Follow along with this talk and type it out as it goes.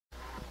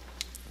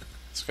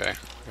Okay,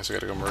 I guess I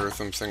gotta go murder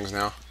some things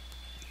now.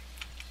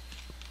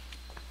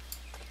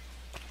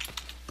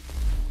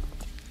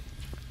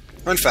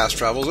 And fast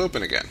travel is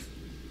open again.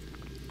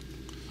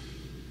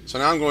 So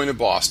now I'm going to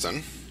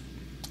Boston.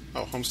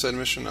 Oh, homestead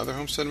mission, other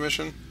homestead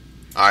mission?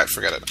 Alright,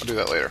 forget it. I'll do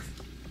that later.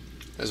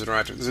 There's an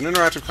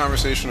interactive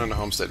conversation on a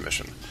homestead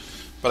mission.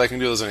 But I can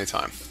do those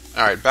anytime.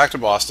 Alright, back to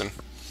Boston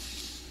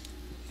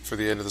for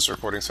the end of this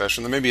recording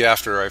session. Then maybe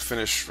after I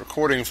finish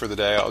recording for the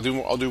day, I'll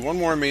do one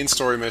more main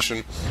story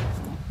mission.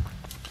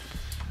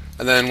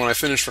 And then when I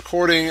finish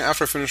recording,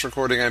 after I finish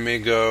recording, I may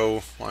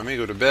go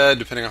to bed,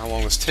 depending on how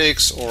long this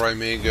takes, or I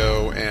may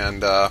go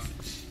and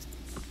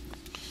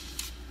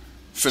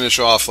finish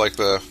off like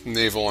the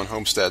naval and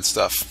homestead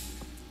stuff.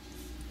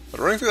 But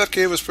running through that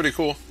cave was pretty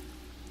cool.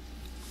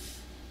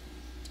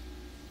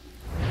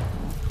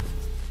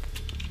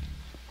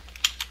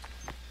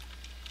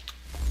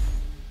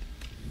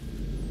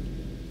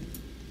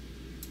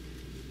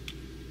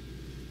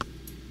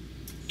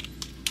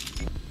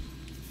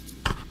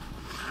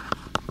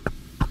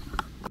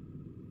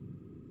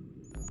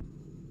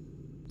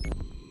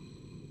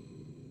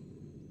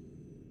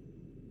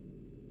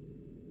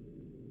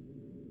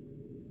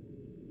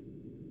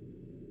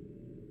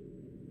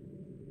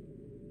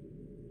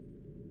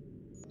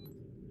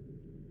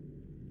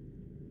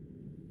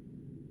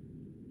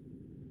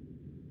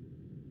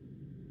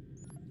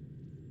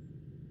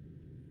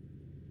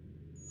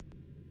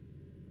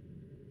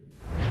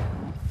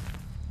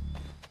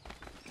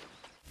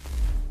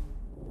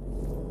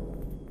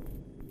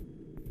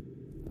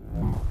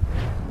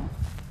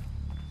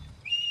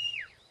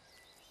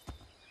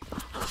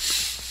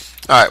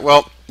 Alright,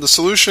 well, the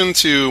solution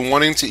to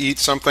wanting to eat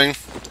something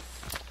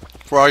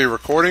while you're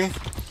recording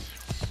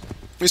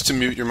is to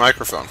mute your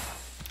microphone.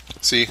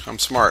 See, I'm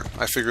smart.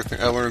 I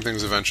learn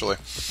things eventually.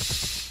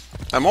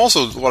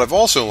 What I've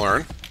also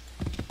learned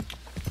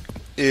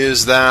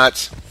is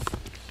that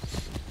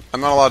I'm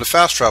not allowed to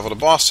fast travel to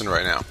Boston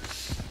right now.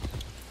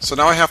 So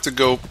now I have to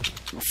go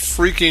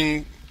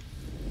freaking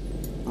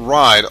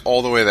ride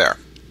all the way there.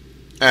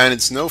 And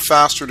it's no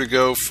faster to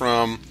go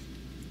from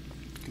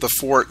the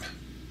fort.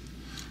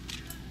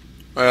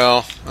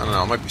 Well, I don't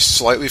know, it might be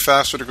slightly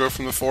faster to go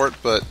from the fort,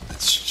 but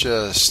it's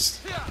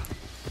just...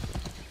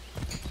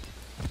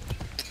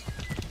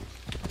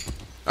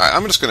 Alright,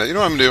 I'm just gonna, you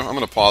know what I'm gonna do? I'm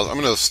gonna pause,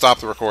 I'm gonna stop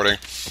the recording.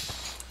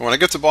 And when I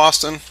get to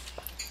Boston,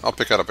 I'll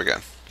pick it up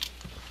again.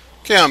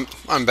 Okay,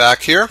 I'm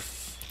back here.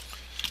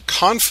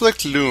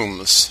 Conflict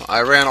looms.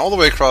 I ran all the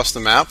way across the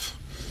map.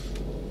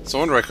 It's no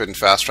wonder I couldn't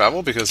fast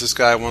travel, because this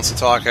guy wants to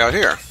talk out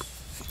here.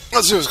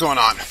 Let's see what's going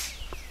on.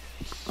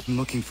 I'm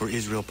looking for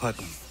Israel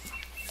Putnam.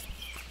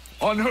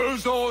 On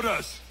whose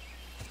orders?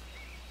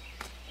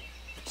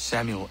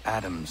 Samuel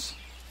Adams.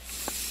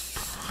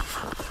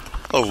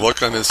 The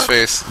look on his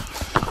face.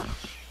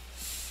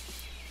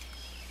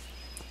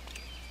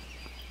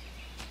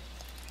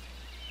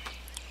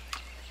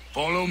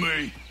 Follow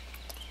me.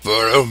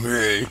 Follow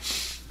me.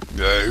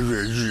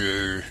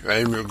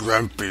 I'm a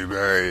grumpy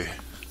guy.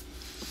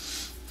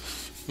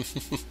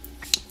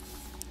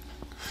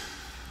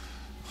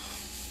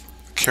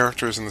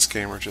 Characters in this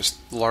game are just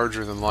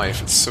larger than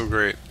life. It's so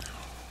great.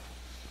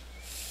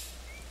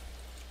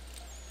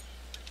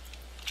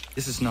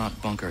 This is not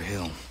Bunker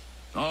Hill.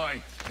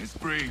 Aye, it's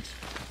Briggs.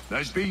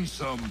 There's been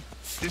some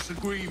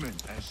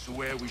disagreement as to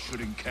where we should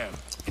encamp.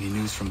 Any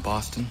news from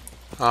Boston?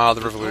 Ah,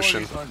 the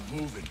revolution. The Tories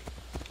aren't moving,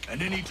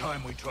 and any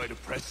time we try to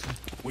press them,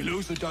 we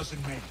lose a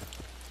dozen men.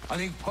 I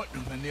think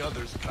Putnam and the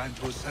others plan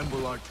to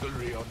assemble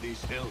artillery on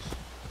these hills.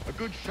 A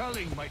good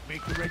shelling might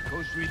make the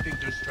Redcoats rethink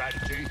their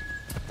strategy.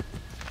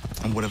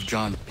 And what of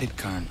John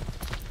Pitcairn?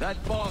 That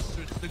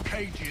bastard's the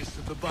cagiest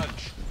of the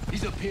bunch.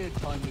 He's appeared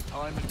time to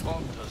time and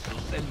taunted us to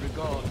send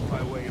regards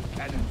by way of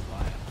cannon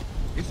fire.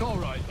 It's all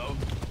right, though.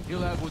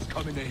 He'll have what's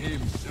coming to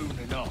him soon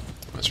enough.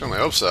 I certainly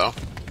hope so.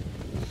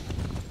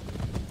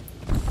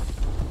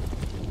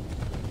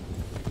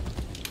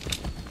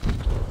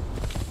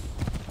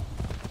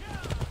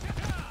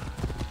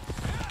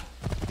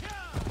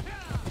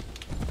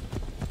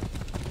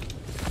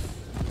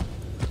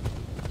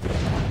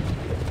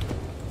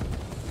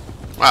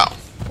 Wow.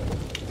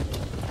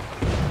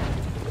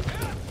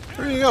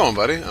 Where are you going,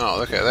 buddy?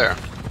 Oh, okay, there.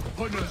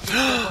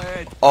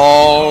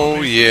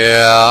 Oh,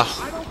 yeah.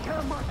 I don't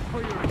care much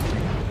for your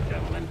excuses,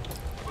 gentlemen.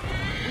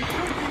 We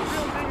should be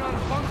building on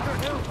Bunker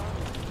Hill.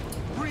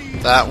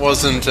 That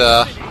wasn't,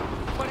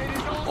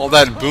 all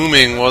that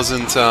booming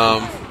wasn't,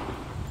 oh,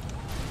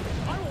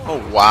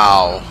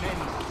 wow.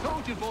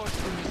 So divorced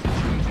from this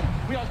situation,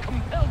 we are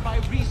compelled by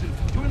reason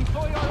to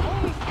employ our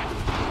own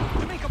facts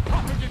to make a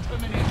proper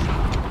determination.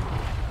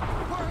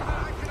 Were that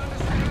I could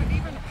understand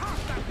even half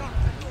that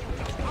nonsense you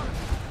just uttered.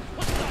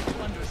 What's not to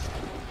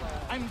understand?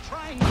 I'm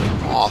trying to...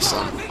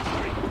 Awesome.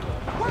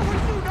 What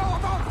would you know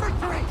about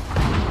victory?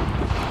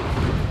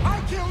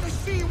 I killed a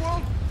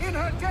she-wolf in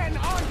her den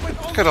armed with...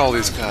 Look at all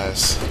these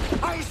guys.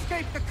 I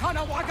escaped the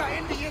Kanawha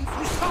Indians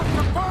who sought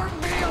to burn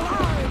me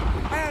alive,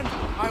 and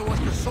I was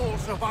the sole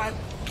survivor.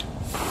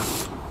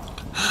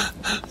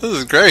 This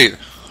is great.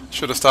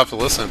 Should have stopped to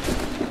listen.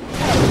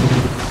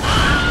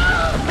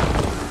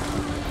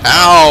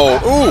 Ow!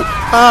 Ooh!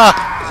 Ah!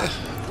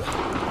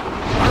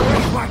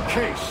 Where's my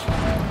case?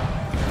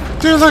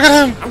 Dude, look at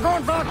him! I'm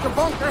going back to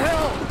Bunker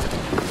Hill.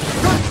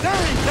 Good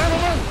day,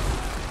 gentlemen.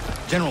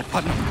 General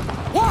Putnam,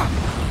 What?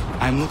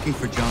 I'm looking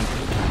for John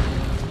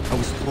Pickard. I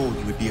was told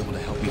you would be able to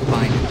help me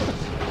find him.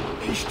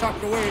 He's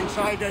tucked away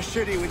inside the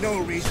city with no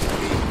reason to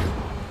be.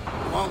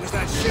 As long as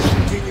that ship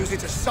continues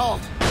its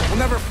assault, we'll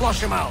never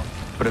flush him out.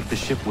 But if the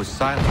ship was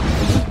silent,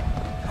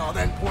 Oh,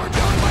 then poor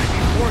John might be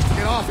forced to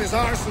get off his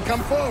arse and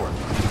come forward.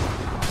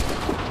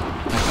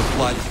 I shall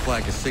fly this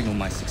flag to signal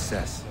my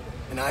success.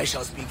 And I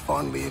shall speak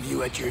fondly of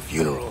you at your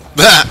funeral.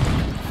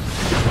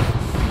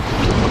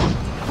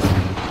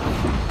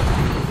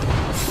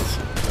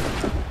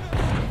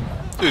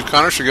 Dude,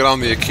 Connor should get on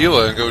the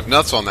Aquila and go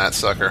nuts on that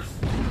sucker.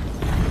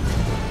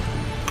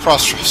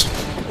 Cross thrust.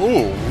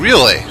 Ooh,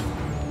 really?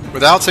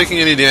 Without taking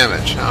any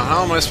damage. Now,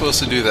 how am I supposed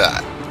to do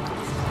that?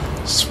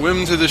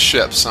 Swim to the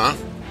ships, huh?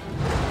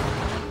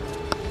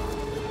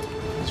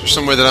 Is there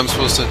some way that I'm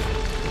supposed to...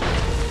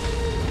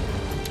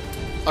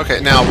 Okay,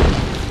 now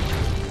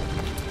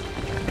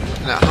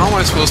how am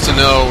I supposed to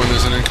know when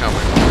there's an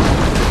incoming?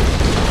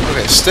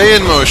 Okay, stay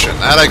in motion.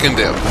 That I can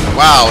do.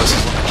 Wow.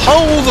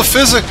 Oh, the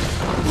physics...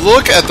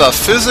 Look at the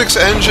physics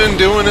engine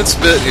doing its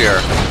bit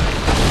here.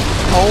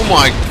 Oh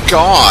my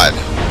god.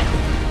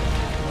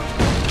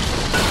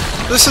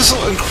 This is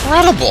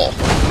incredible.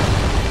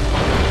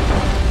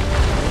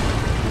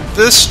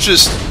 This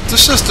just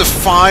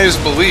defies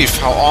belief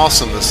how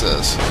awesome this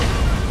is.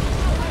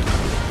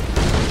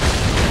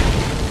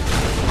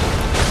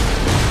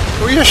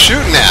 Who are you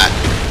shooting at?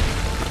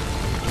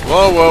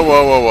 Whoa, whoa,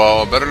 whoa, whoa,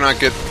 whoa. Better not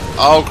get...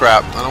 Oh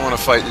crap. I don't want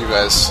to fight you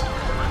guys.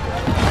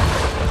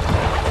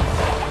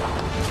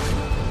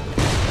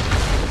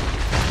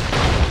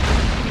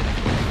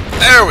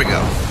 There we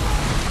go.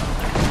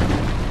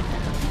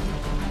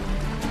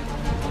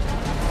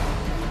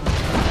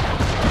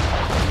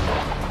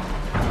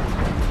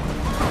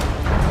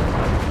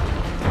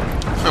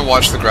 I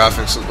watched the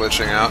graphics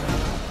glitching out.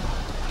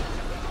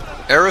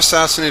 Air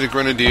assassinate a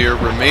Grenadier.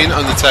 Remain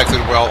undetected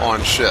while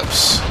on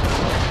ships.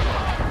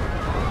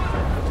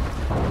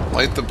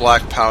 Light the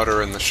black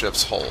powder in the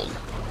ship's hold.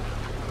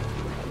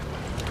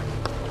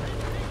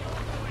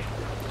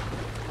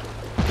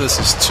 This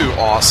is too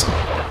awesome.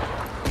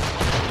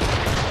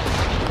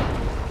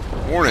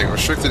 Warning,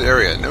 restricted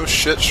area. No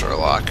shit,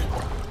 Sherlock.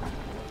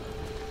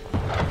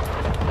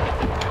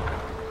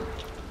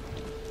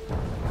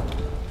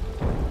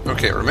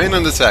 Okay, remain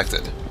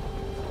undetected.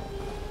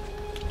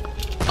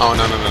 Oh,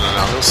 no.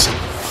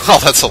 Oh,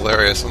 that's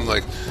hilarious. I'm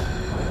like...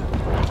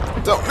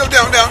 No,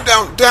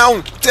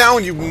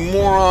 down, you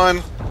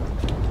moron!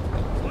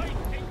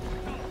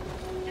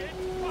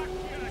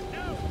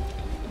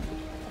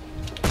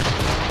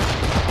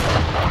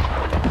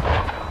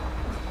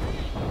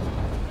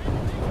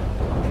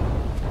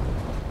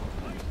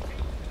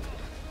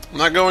 I'm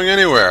not going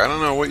anywhere. I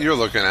don't know what you're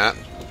looking at.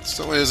 It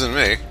certainly isn't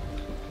me.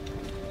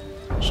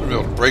 Should be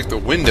able to break the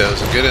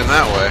windows and get in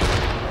that way.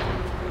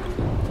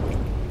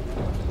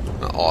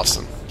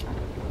 Awesome.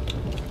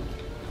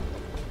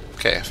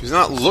 Okay, if he's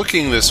not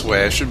looking this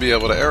way, I should be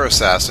able to air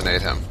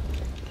assassinate him.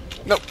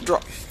 Nope,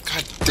 drop.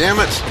 God damn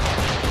it!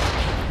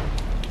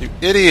 You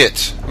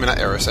idiot! I mean, not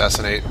air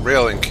assassinate,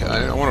 railing.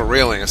 I want a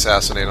railing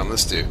assassinate on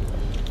this dude.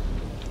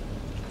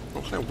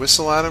 Oh, can I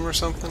whistle at him or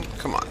something?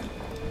 Come on.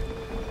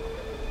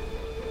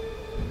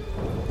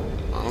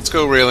 Let's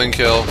go railing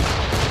kill.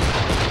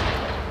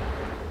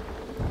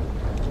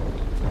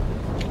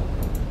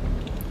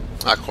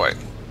 Not quite.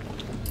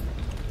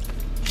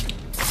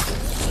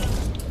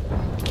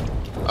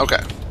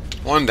 Okay.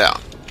 One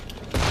down.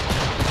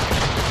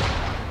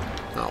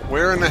 Now,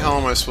 where in the hell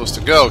am I supposed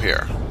to go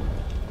here?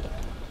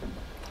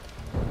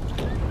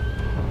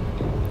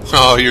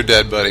 Oh, you're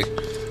dead, buddy.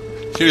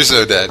 You're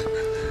so dead.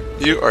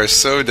 You are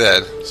so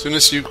dead. As soon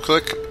as you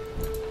click...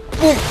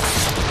 Boom!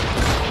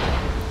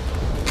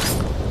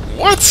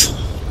 What?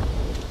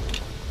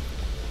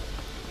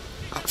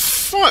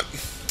 What?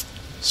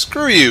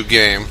 Screw you,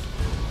 game.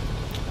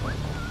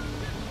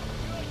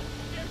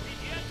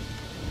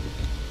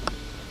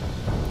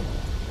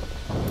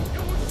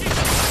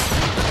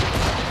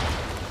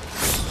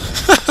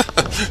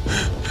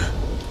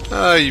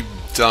 Oh, you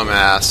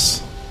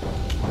dumbass.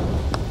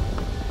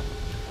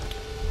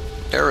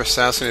 Air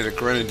assassinate a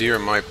Grenadier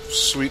in my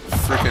sweet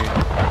frickin'...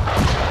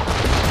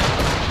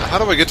 How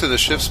do I get to the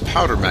ship's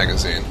powder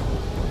magazine?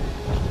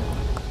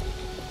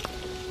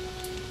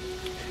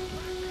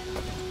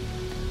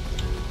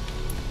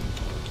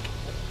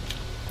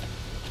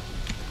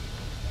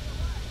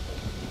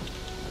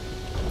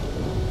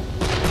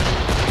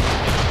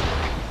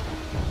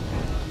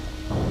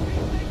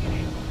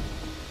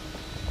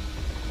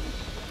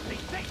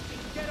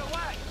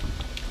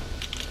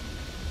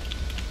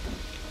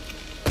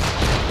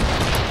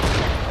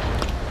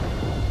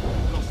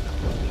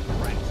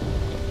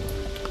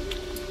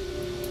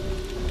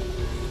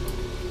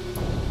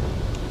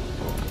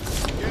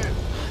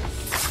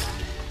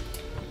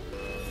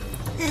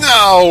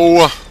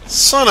 No!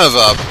 Son of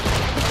a...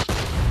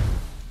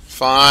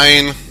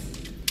 Fine.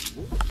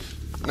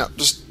 No,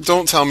 just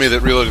don't tell me that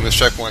reloading this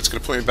checkpoint is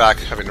going to put me back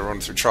having to run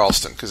through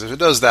Charleston, because if it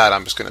does that,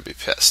 I'm just going to be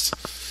pissed.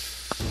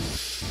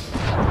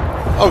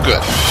 Oh,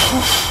 good.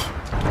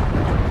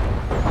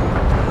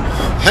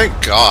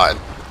 Thank God.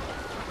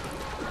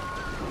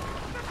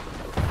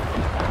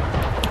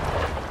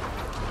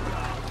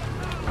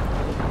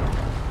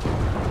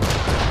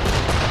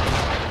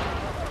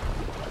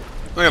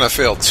 I'm going to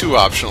fail 2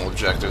 optional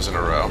objectives in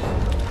a row.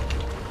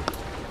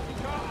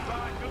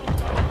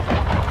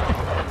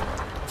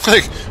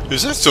 Like,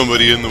 is that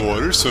somebody in the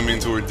water swimming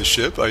toward the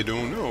ship? I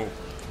don't know.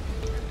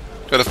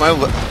 God, if my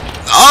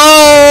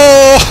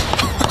oh!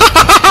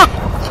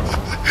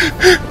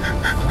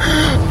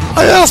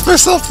 I asked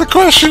myself the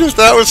question if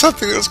that was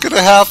something that was going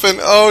to happen.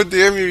 Oh,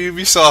 damn you,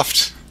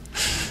 Ubisoft.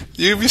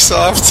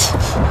 Ubisoft.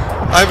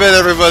 I bet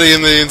everybody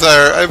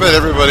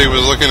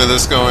was looking at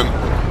this going,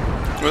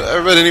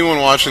 I bet anyone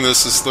watching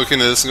this is looking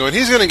at this and going,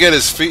 he's going to get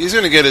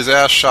his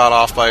ass shot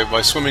off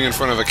by swimming in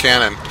front of a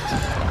cannon.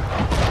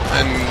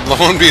 And lo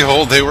and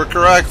behold, they were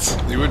correct.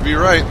 You would be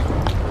right.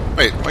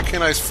 Wait, why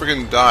can't I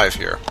friggin' dive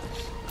here?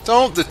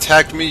 Don't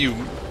detect me, you...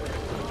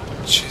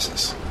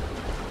 Jesus.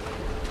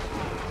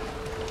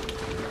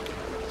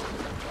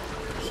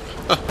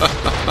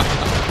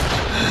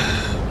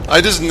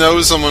 I just know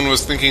someone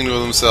was thinking to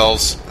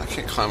themselves, I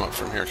can't climb up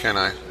from here, can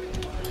I?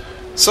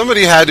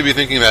 Somebody had to be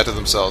thinking that to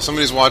themselves.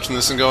 Somebody's watching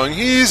this and going,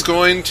 he's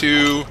going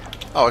to...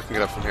 Oh, I can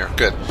get up from here.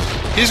 Good.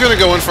 He's going to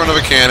go in front of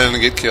a cannon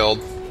and get killed.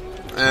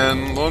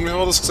 And lo and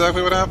behold, that's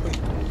exactly what happened.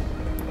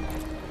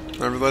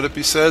 Never let it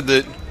be said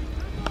that...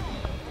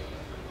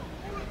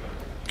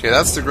 Okay,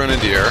 that's the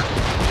Grenadier.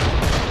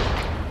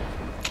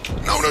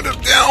 No,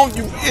 down,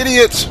 you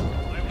idiot!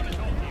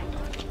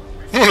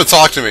 You want to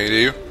talk to me, do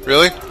you?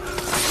 Really?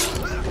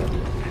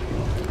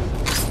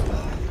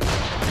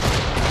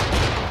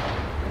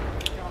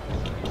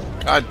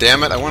 God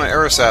damn it, I want to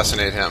air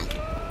assassinate him.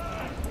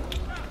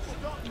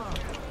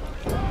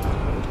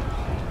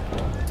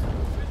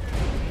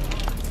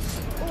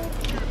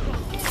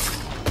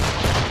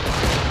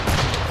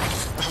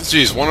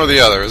 Jeez, one or the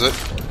other, is it?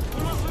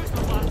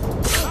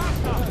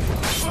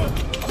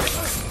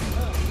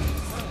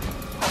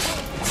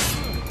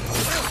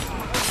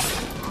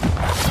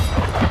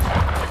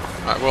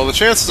 Alright, well, the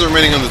chances of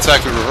remaining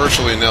undetected were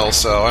virtually nil,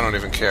 so I don't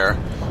even care.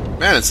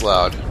 Man, it's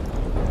loud.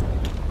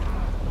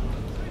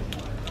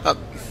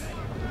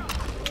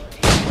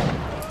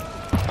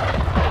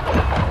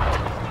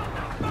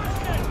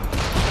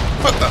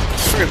 What the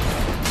friggin'...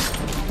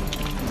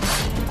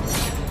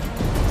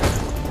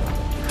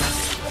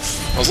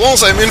 As long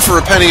as I'm in for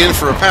a penny, in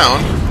for a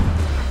pound.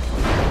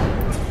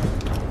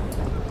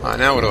 Alright,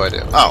 now what do I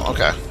do? Oh,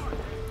 okay.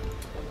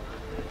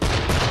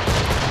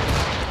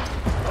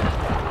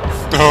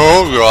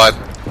 Oh, God.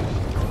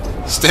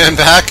 Stand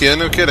back, yeah,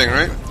 no kidding,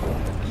 right?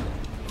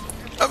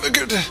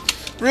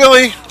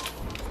 Really?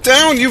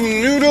 Down, you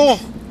noodle!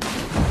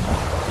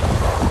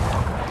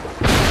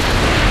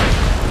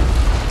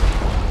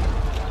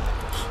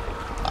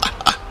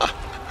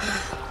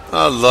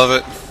 I love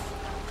it.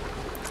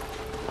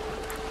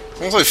 As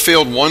long as I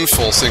failed one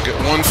full sync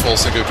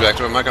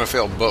objective, I'm not going to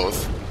fail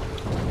both.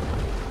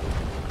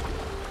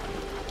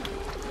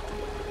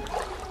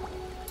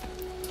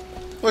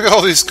 Look at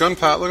all these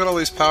gunpowder. Look at all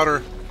these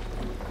powder.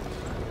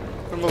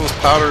 Look at all those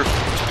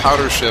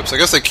powder ships. I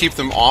guess they keep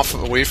them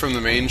away from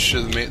the main.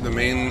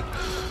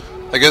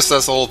 I guess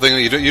that's the whole thing.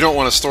 You don't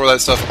want to store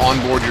that stuff on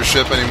board your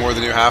ship any more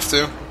than you have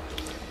to.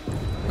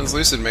 At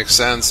least it makes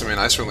sense. I mean,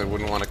 I certainly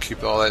wouldn't want to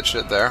keep all that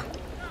shit there.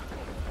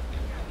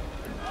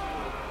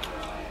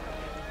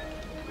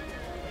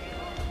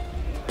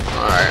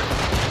 Alright.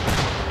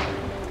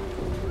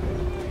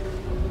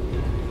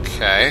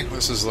 Okay,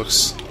 this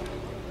looks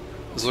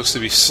to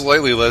be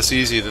slightly less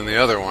easy than the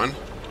other one.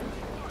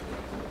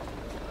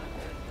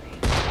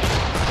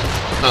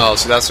 Oh,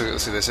 see,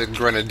 they said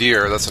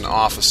Grenadier, that's an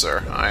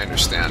officer. I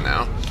understand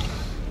now.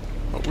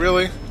 Oh,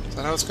 really? Is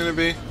that how it's gonna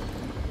be?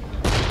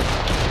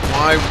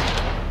 Why?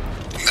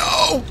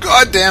 No!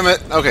 God damn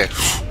it! Okay.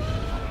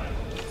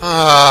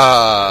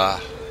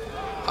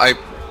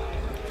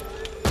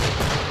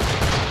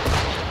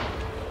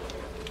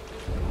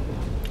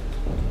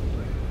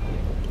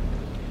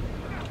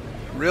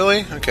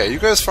 Really? Okay, you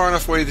guys far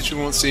enough away that you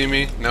won't see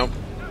me? Nope.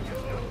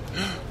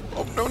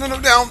 Oh, no,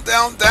 down,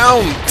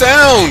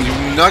 you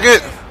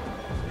nugget!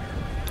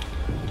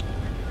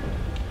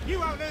 You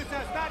won't lose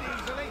us that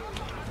easily.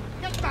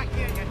 Get back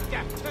here, you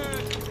deaf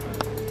turd.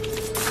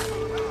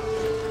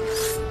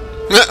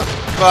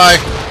 Bye.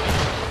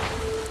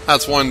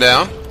 That's one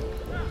down.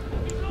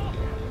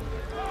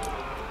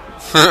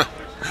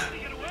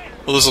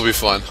 Well, this will be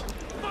fun.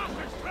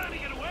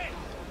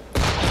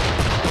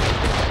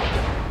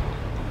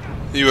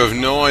 You have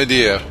no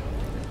idea.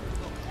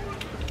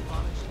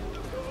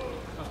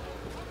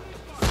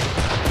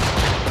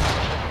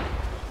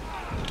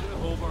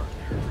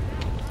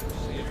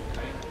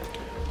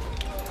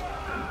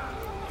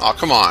 Oh,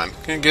 come on.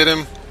 Can't get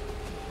him?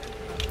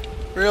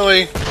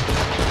 Really?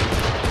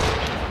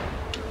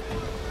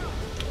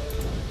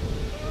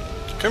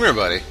 Come here,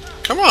 buddy.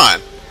 Come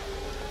on.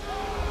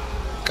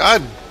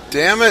 God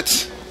damn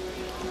it!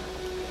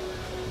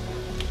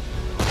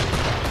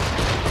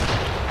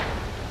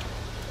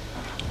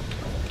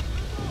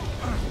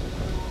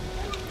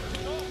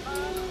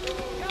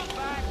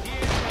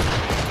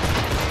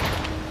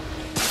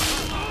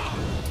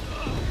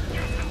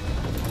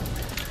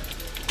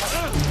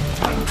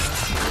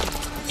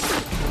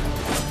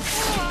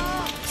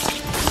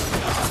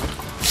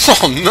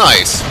 Oh,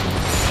 nice!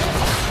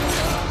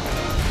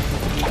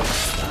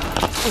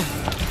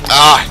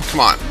 Ah,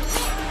 come on.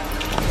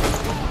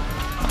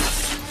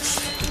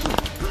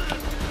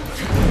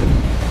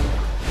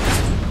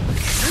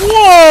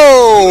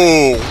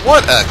 Whoa!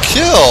 What a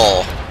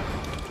kill!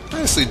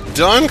 Nicely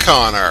done,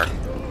 Connor.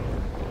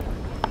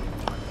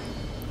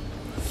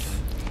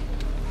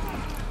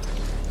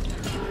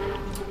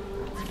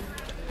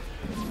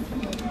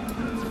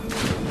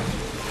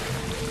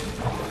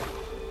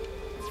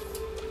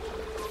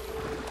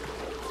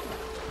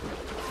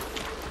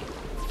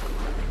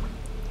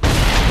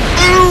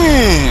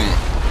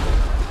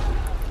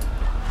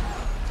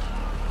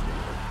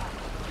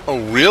 Oh,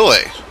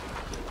 really?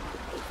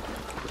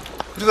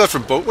 Do that for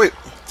both? Wait,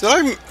 did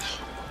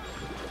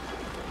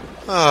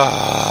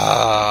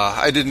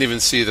I didn't even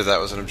see that that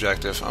was an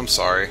objective. I'm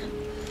sorry.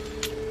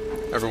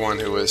 Everyone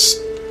who was...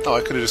 Oh,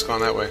 I could have just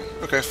gone that way.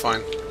 Okay,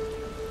 fine.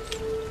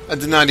 I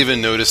did not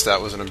even notice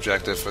that was an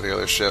objective for the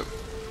other ship.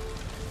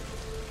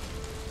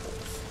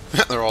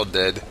 They're all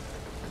dead.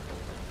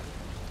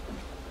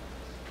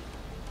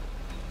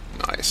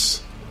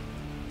 Nice.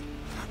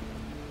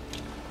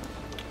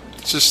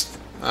 It's just...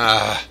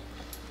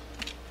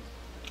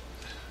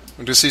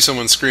 when I see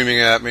someone screaming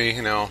at me,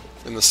 you know,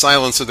 in the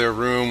silence of their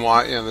room,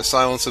 in the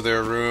silence of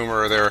their room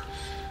or their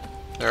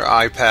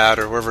iPad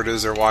or wherever it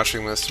is they're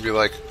watching this, to be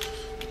like,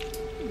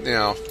 you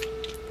know,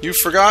 you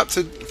forgot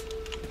to...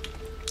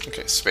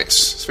 Okay, space.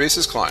 Space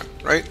is climb,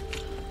 right?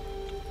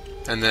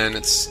 And then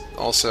it's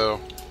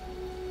also...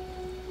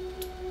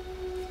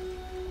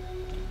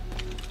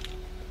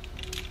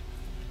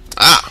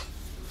 Ah!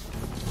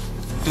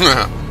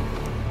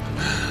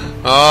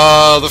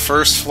 Oh, the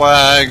first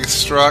flag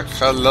struck.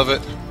 I love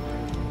it.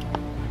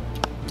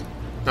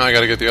 Now I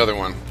gotta get the other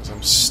one, because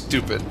I'm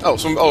stupid. Oh,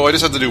 so I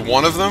just have to do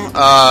one of them?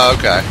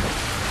 Okay.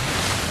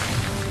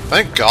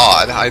 Thank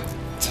God.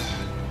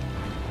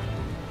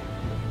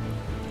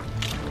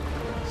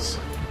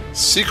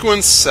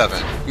 Sequence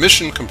 7.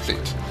 Mission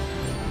complete.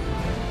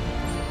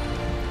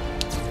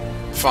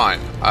 Fine.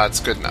 That's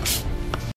good enough.